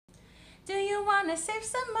you wanna save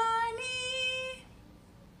some money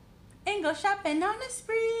and go shopping on a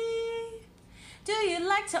spree? Do you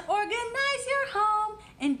like to organize your home?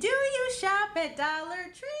 And do you shop at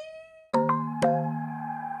Dollar Tree?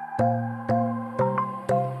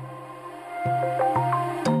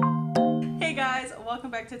 Hey guys,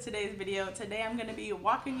 welcome back to today's video. Today I'm going to be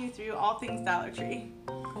walking you through all things Dollar Tree.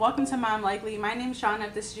 Welcome to Mom Likely. My name's Shawna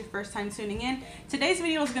if this is your first time tuning in. Today's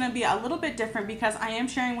video is going to be a little bit different because I am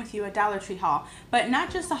sharing with you a Dollar Tree haul. But not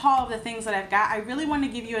just a haul of the things that I've got. I really want to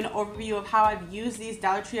give you an overview of how I've used these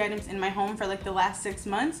Dollar Tree items in my home for like the last 6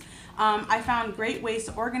 months. I found great ways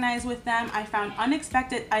to organize with them. I found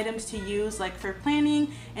unexpected items to use like for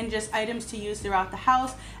planning and just items to use throughout the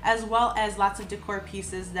house, as well as lots of decor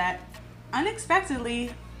pieces that unexpectedly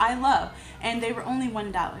I love, and they were only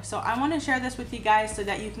 $1. So I want to share this with you guys so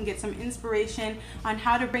that you can get some inspiration on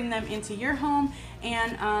how to bring them into your home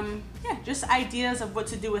and yeah, just ideas of what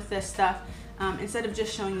to do with this stuff instead of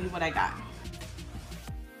just showing you what I got.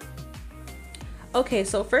 Okay,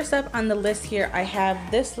 so first up on the list here, I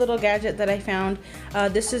have this little gadget that I found.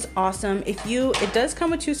 This is awesome. It does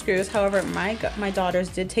come with 2 screws. However, my daughters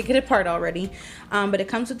did take it apart already. But it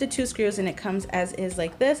comes with the 2 screws and it comes as is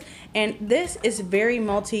like this. And this is very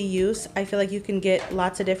multi-use. I feel like you can get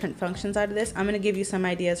lots of different functions out of this. I'm gonna give you some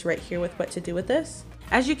ideas right here with what to do with this.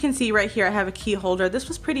 As you can see right here, I have a key holder. This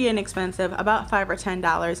was pretty inexpensive, about $5 or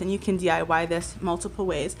 $10, and you can DIY this multiple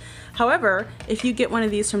ways. However, if you get one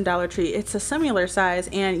of these from Dollar Tree, it's a similar size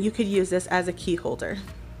and you could use this as a key holder.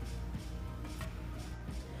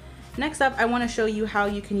 Next up, I want to show you how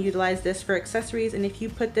you can utilize this for accessories, and if you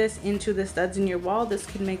put this into the studs in your wall, this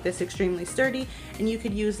can make this extremely sturdy, and you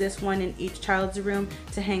could use this one in each child's room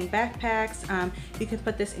to hang backpacks. You could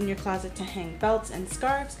put this in your closet to hang belts and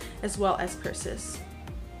scarves, as well as purses.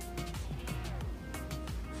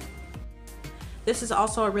 This is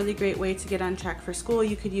also a really great way to get on track for school.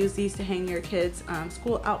 You could use these to hang your kids'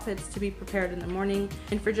 school outfits to be prepared in the morning.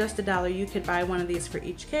 And for just $1, you could buy one of these for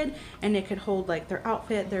each kid, and it could hold like their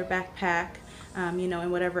outfit, their backpack, you know,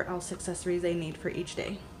 and whatever else accessories they need for each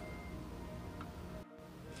day.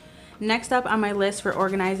 Next up on my list for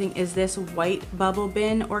organizing is this white bubble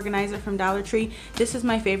bin organizer from Dollar Tree. This is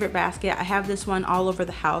my favorite basket. I have this one all over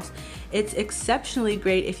the house. It's exceptionally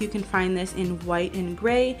great if you can find this in white and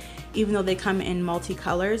gray, even though they come in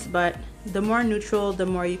multicolors, but the more neutral, the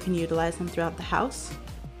more you can utilize them throughout the house.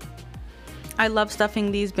 I love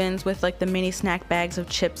stuffing these bins with like the mini snack bags of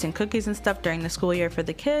chips and cookies and stuff during the school year for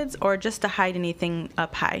the kids, or just to hide anything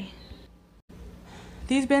up high.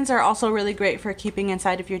 These bins are also really great for keeping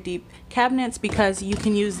inside of your deep cabinets because you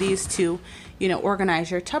can use these to, you know,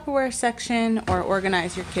 organize your Tupperware section or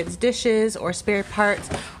organize your kids' dishes or spare parts,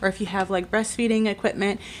 or if you have like breastfeeding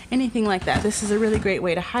equipment, anything like that. This is a really great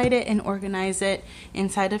way to hide it and organize it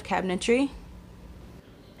inside of cabinetry.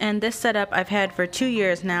 And this setup I've had for 2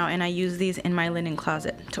 years now, and I use these in my linen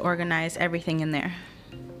closet to organize everything in there.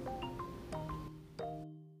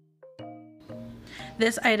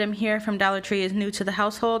 This item here from Dollar Tree is new to the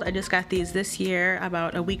household. I just got these this year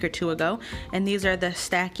about a week or 2 ago, and these are the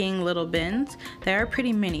stacking little bins. They are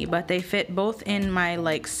pretty mini, but they fit both in my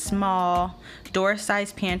like small door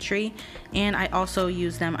size pantry, and I also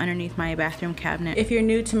use them underneath my bathroom cabinet. If you're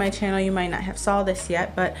new to my channel, you might not have saw this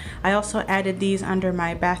yet, but I also added these under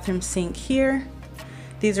my bathroom sink here.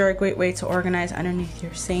 These are a great way to organize underneath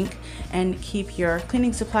your sink and keep your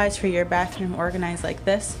cleaning supplies for your bathroom organized like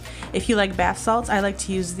this. If you like bath salts, I like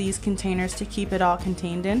to use these containers to keep it all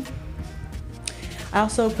contained in. I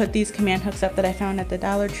also put these command hooks up that I found at the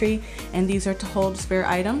Dollar Tree, and these are to hold spare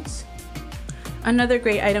items. Another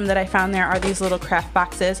great item that I found there are these little craft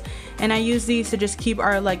boxes, and I use these to just keep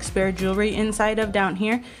our like spare jewelry inside of down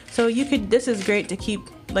here. So this is great to keep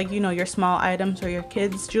like, you know, your small items or your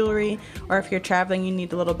kids' jewelry, or if you're traveling you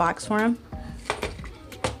need a little box for them.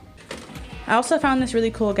 I also found this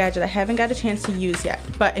really cool gadget I haven't got a chance to use yet,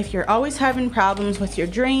 but if you're always having problems with your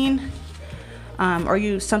drain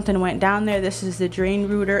or something went down there, this is the drain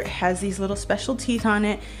rooter. It has these little special teeth on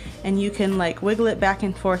it, and you can like wiggle it back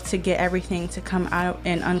and forth to get everything to come out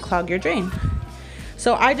and unclog your drain.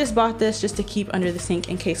 So I just bought this just to keep under the sink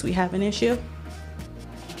in case we have an issue.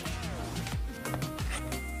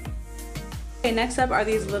 Okay, next up are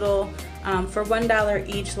these little, for $1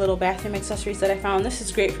 each, little bathroom accessories that I found. This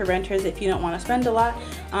is great for renters if you don't want to spend a lot.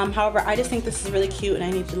 However, I just think this is really cute and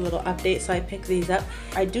I need a little update, so I picked these up.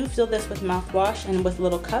 I do fill this with mouthwash and with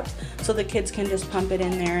little cups so the kids can just pump it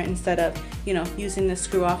in there instead of, you know, using the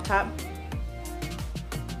screw off top.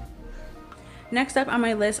 Next up on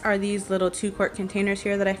my list are these little 2-quart containers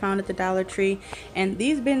here that I found at the Dollar Tree, and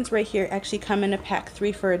these bins right here actually come in a pack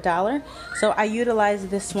 3 for $1. So I utilize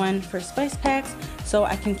this one for spice packs so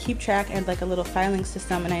I can keep track and like a little filing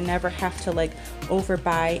system, and I never have to like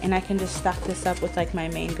overbuy, and I can just stock this up with like my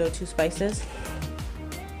main go-to spices.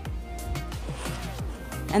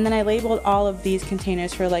 And then I labeled all of these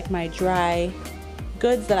containers for like my dry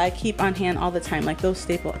goods that I keep on hand all the time, like those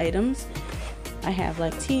staple items. I have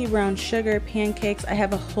like tea, brown sugar, pancakes. I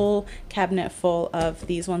have a whole cabinet full of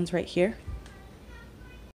these ones right here.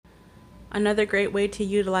 Another great way to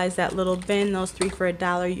utilize that little bin, those 3 for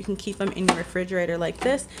 $1, you can keep them in your refrigerator like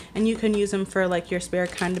this, and you can use them for like your spare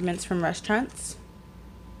condiments from restaurants.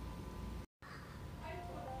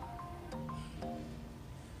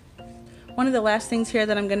 One of the last things here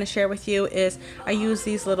that I'm going to share with you is I use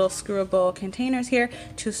these little screwable containers here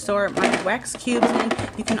to store my wax cubes in.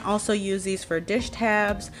 You can also use these for dish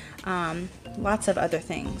tabs, lots of other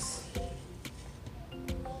things.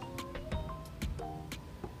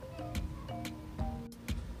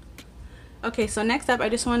 Okay, so next up I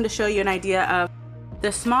just wanted to show you an idea of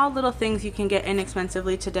the small little things you can get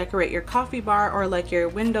inexpensively to decorate your coffee bar or like your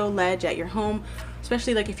window ledge at your home.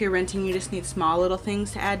 Especially like if you're renting, you just need small little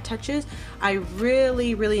things to add touches. I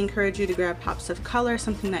really encourage you to grab pops of color,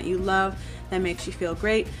 something that you love that makes you feel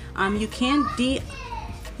great. You can DIY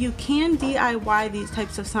these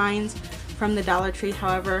types of signs from the Dollar Tree.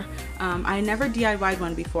 However, I never DIY'd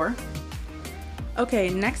one before. Okay,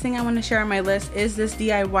 next thing I want to share on my list is this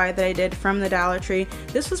DIY that I did from the Dollar Tree.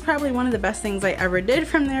 This was probably one of the best things I ever did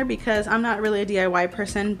from there because I'm not really a DIY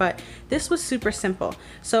person, but this was super simple.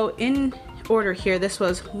 So in order here, this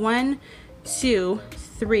was 1, 2,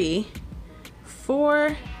 3,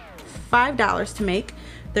 4, $5 to make.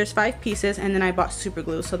 There's 5 pieces, and then I bought super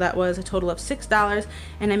glue, so that was a total of $6,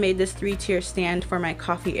 and I made this 3-tier stand for my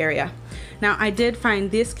coffee area. Now I did find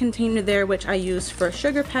this container there, which I used for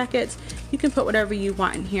sugar packets. You can put whatever you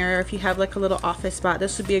want in here. If you have like a little office spot,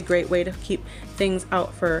 this would be a great way to keep things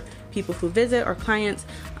out for people who visit or clients.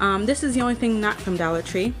 This is the only thing not from Dollar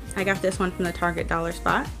Tree. I got this one from the Target dollar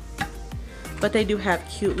spot, but they do have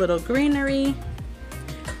cute little greenery.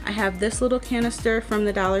 I have this little canister from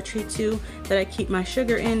the Dollar Tree too that I keep my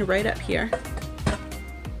sugar in right up here.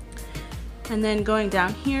 And then going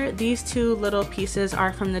down here, these 2 little pieces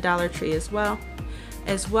are from the Dollar Tree as well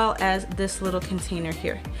as this little container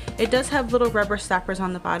here. It does have little rubber stoppers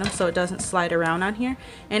on the bottom so it doesn't slide around on here,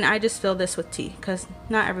 and I just fill this with tea because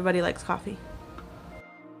not everybody likes coffee.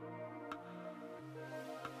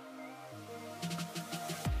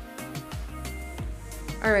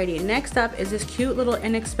 Alrighty, next up is this cute little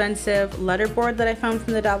inexpensive letterboard that I found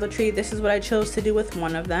from the Dollar Tree. This is what I chose to do with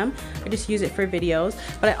one of them. I just use it for videos,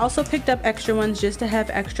 but I also picked up extra ones just to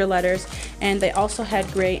have extra letters, and they also had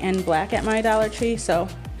gray and black at my Dollar Tree, so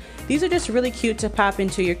these are just really cute to pop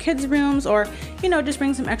into your kids' rooms, or you know, just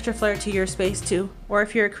bring some extra flair to your space too. Or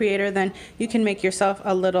if you're a creator, then you can make yourself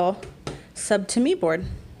a little sub to me board.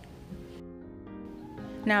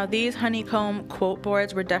 Now these honeycomb quote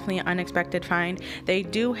boards were definitely an unexpected find. They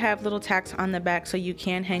do have little tacks on the back so you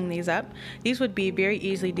can hang these up. These would be very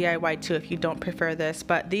easily DIY too if you don't prefer this,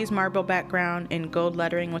 but these marble background and gold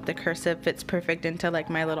lettering with the cursive fits perfect into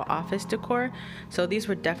like my little office decor. So these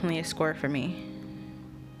were definitely a score for me.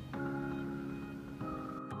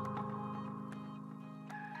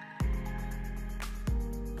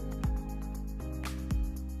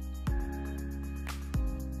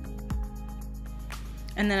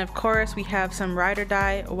 And then of course we have some ride or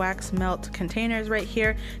die wax melt containers right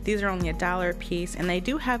here. These are only $1 a piece, and they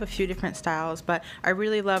do have a few different styles, but I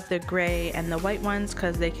really love the gray and the white ones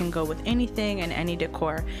because they can go with anything and any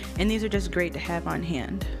decor, and these are just great to have on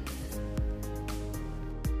hand.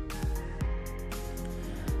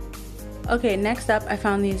 Okay, next up I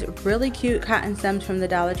found these really cute cotton stems from the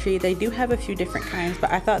Dollar Tree. They do have a few different kinds,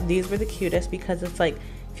 but I thought these were the cutest because it's like,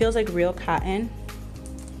 feels like real cotton.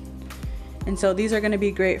 And so these are going to be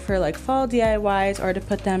great for like fall DIYs or to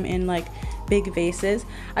put them in like big vases.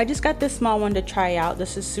 I just got this small one to try out.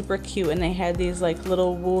 This is super cute, and they had these like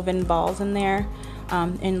little woven balls in there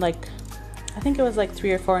in like, I think it was like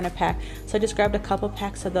 3 or 4 in a pack. So I just grabbed a couple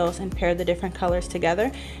packs of those and paired the different colors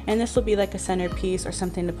together, and this will be like a centerpiece or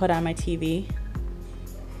something to put on my TV.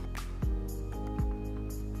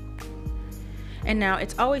 And now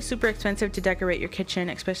it's always super expensive to decorate your kitchen,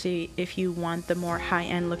 especially if you want the more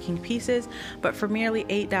high-end looking pieces, but for merely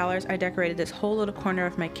 $8 I decorated this whole little corner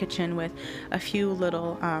of my kitchen with a few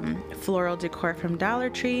little floral decor from Dollar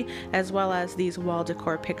Tree, as well as these wall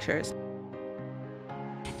decor pictures.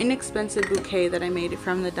 inexpensive bouquet that I made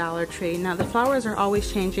from the Dollar Tree. Now the flowers are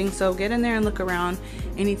always changing, so get in there and look around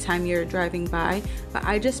anytime you're driving by. But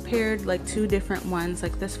I just paired like two different ones,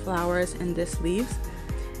 like this flowers and this leaves,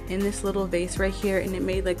 in this little vase right here, and it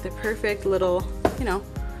made like the perfect little, you know,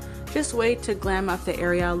 just way to glam up the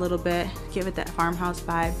area a little bit, give it that farmhouse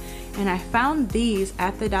vibe. And I found these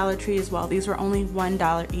at the Dollar Tree as well. These were only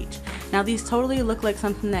 $1 each. Now these totally look like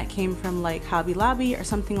something that came from like Hobby Lobby or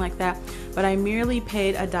something like that, but I merely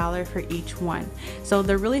paid $1 for each one. So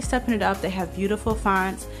they're really stepping it up. They have beautiful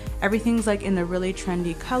fonts. Everything's like in the really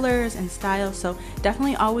trendy colors and styles, so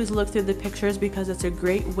definitely always look through the pictures because it's a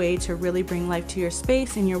great way to really bring life to your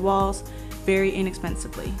space and your walls very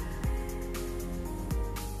inexpensively.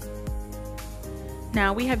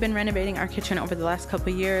 Now we have been renovating our kitchen over the last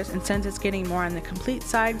couple years, and since it's getting more on the complete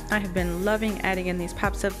side, I have been loving adding in these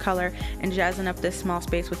pops of color and jazzing up this small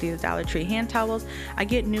space with these Dollar Tree hand towels. I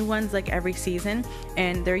get new ones like every season,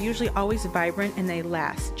 and they're usually always vibrant and they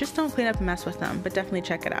last. Just don't clean up and mess with them, but definitely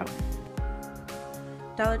check it out.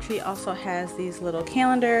 Dollar Tree also has these little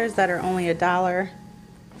calendars that are only $1.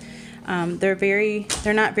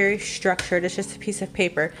 They're not very structured. It's just a piece of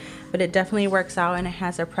paper, but it definitely works out, and it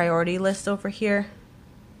has a priority list over here.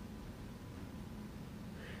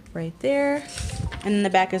 Right there, and in the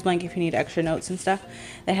back is blank if you need extra notes and stuff.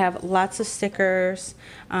 They have lots of stickers.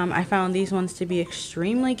 I found these ones to be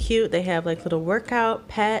extremely cute. They have like little workout,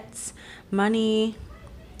 pets, money,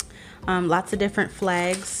 lots of different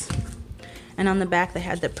flags. And on the back they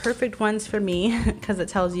had the perfect ones for me because it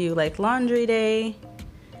tells you like laundry day,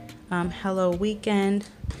 hello weekend,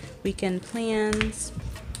 weekend plans.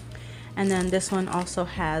 And then this one also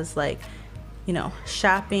has like, you know,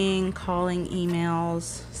 shopping, calling,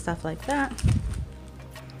 emails, stuff like that.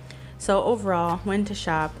 So overall, when to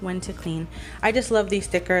shop, when to clean. I just love these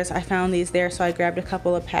stickers. I found these there, so I grabbed a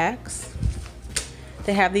couple of packs.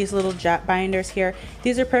 They have these little jot binders here.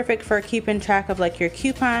 These are perfect for keeping track of like your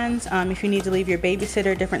coupons, if you need to leave your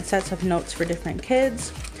babysitter different sets of notes for different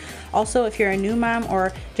kids. Also, if you're a new mom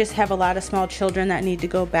or just have a lot of small children that need to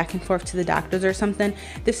go back and forth to the doctors or something,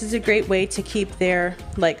 this is a great way to keep their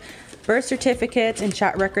like birth certificates and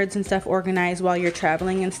shot records and stuff organized while you're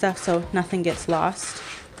traveling and stuff, so nothing gets lost.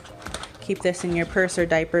 Keep this in your purse or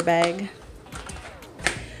diaper bag.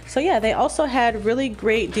 So yeah, they also had really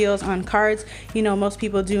great deals on cards. You know, most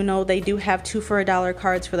people do know they do have 2 for $1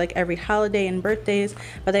 cards for like every holiday and birthdays,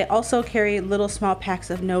 but they also carry little small packs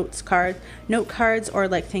of note cards or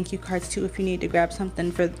like thank you cards too if you need to grab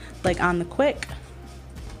something for like on the quick.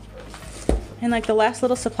 And like the last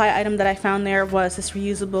little supply item that I found there was this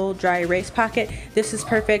reusable dry erase pocket. This is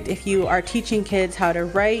perfect if you are teaching kids how to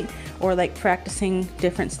write or like practicing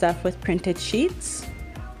different stuff with printed sheets.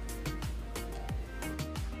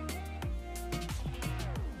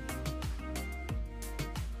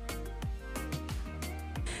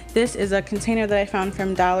 This is a container that I found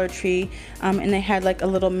from Dollar Tree, and they had like a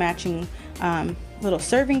little matching little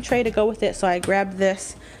serving tray to go with it, so I grabbed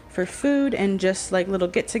this for food and just like little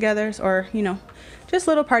get-togethers or, you know, just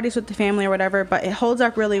little parties with the family or whatever. But it holds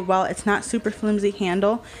up really well. It's not super flimsy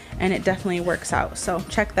handle, and it definitely works out, so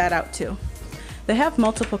check that out too. They have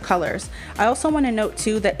multiple colors. I also want to note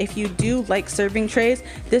too that if you do like serving trays,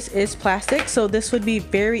 this is plastic, so this would be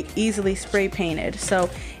very easily spray painted. So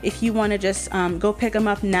if you want to just go pick them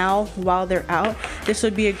up now while they're out, this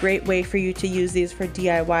would be a great way for you to use these for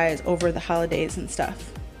DIYs over the holidays and stuff.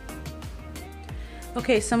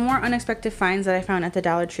 Okay, some more unexpected finds that I found at the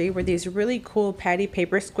Dollar Tree were these really cool patty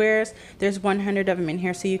paper squares. There's 100 of them in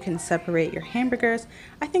here so you can separate your hamburgers.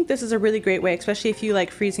 I think this is a really great way, especially if you like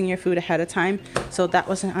freezing your food ahead of time. So that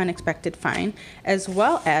was an unexpected find. As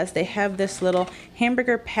well as they have this little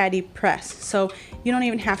hamburger patty press. So you don't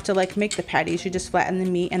even have to like make the patties, you just flatten the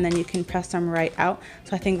meat and then you can press them right out.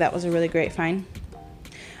 So I think that was a really great find.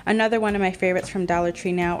 Another one of my favorites from Dollar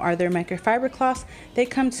Tree now are their microfiber cloths. They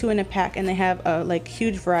come 2 in a pack and they have a like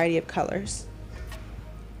huge variety of colors.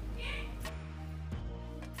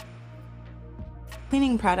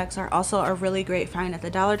 Cleaning products are also a really great find at the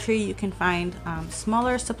Dollar Tree. You can find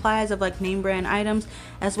smaller supplies of like name brand items,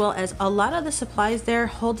 as well as a lot of the supplies there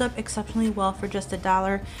hold up exceptionally well for just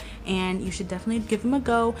 $1, and you should definitely give them a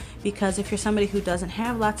go, because if you're somebody who doesn't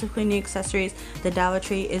have lots of cleaning accessories, the Dollar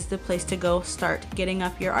Tree is the place to go start getting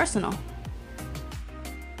up your arsenal.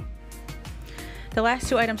 The last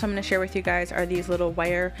two items I'm going to share with you guys are these little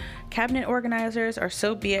wire cabinet organizers, or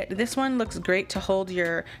so be it. This one looks great to hold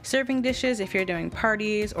your serving dishes if you're doing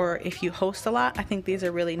parties or if you host a lot. I think these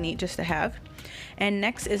are really neat just to have. And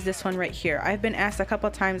next is this one right here. I've been asked a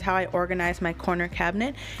couple times how I organize my corner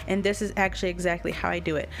cabinet, and this is actually exactly how I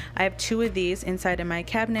do it. I have two of these inside of my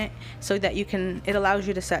cabinet so that it allows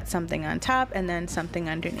you to set something on top and then something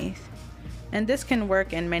underneath. And this can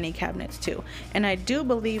work in many cabinets too. And I do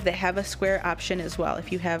believe they have a square option as well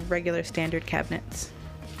if you have regular standard cabinets.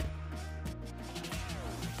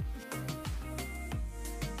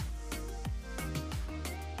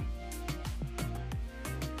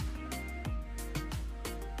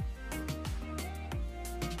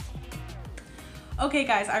 Okay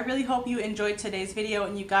guys, I really hope you enjoyed today's video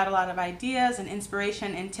and you got a lot of ideas and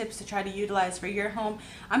inspiration and tips to try to utilize for your home.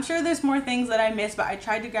 I'm sure there's more things that I missed, but I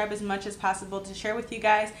tried to grab as much as possible to share with you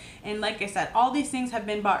guys. And like I said, all these things have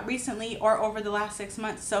been bought recently or over the last 6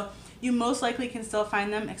 months, so you most likely can still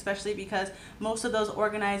find them, especially because most of those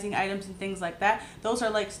organizing items and things like that, those are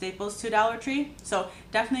like staples to Dollar Tree. So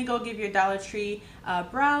definitely go give your Dollar Tree a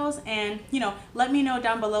browse, and let me know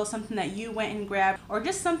down below something that you went and grabbed, or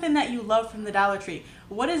just something that you love from the Dollar Tree.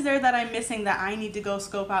 What is there that I'm missing that I need to go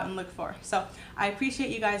scope out and look for? So I appreciate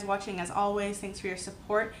you guys watching as always. Thanks for your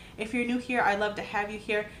support. If you're new here, I'd love to have you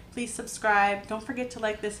here. Please subscribe. Don't forget to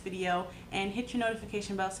like this video and hit your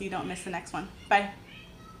notification bell so you don't miss the next one. Bye.